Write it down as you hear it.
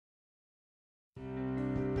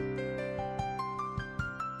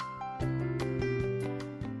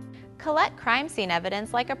Collect crime scene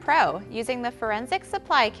evidence like a pro using the Forensic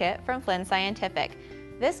Supply Kit from Flinn Scientific.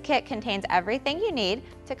 This kit contains everything you need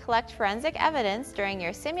to collect forensic evidence during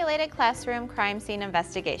your simulated classroom crime scene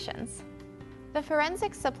investigations. The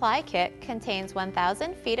Forensic Supply Kit contains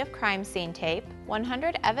 1,000 feet of crime scene tape,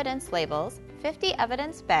 100 evidence labels, 50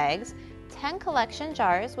 evidence bags, 10 collection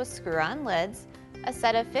jars with screw-on lids, a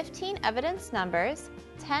set of 15 evidence numbers,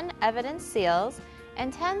 10 evidence seals,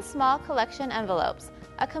 and 10 small collection envelopes,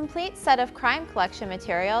 a complete set of crime collection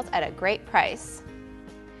materials at a great price.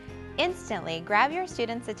 Instantly grab your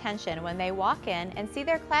students' attention when they walk in and see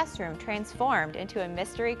their classroom transformed into a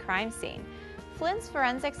mystery crime scene. Flynn's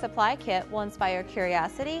Forensic Supply Kit will inspire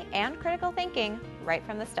curiosity and critical thinking right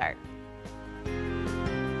from the start.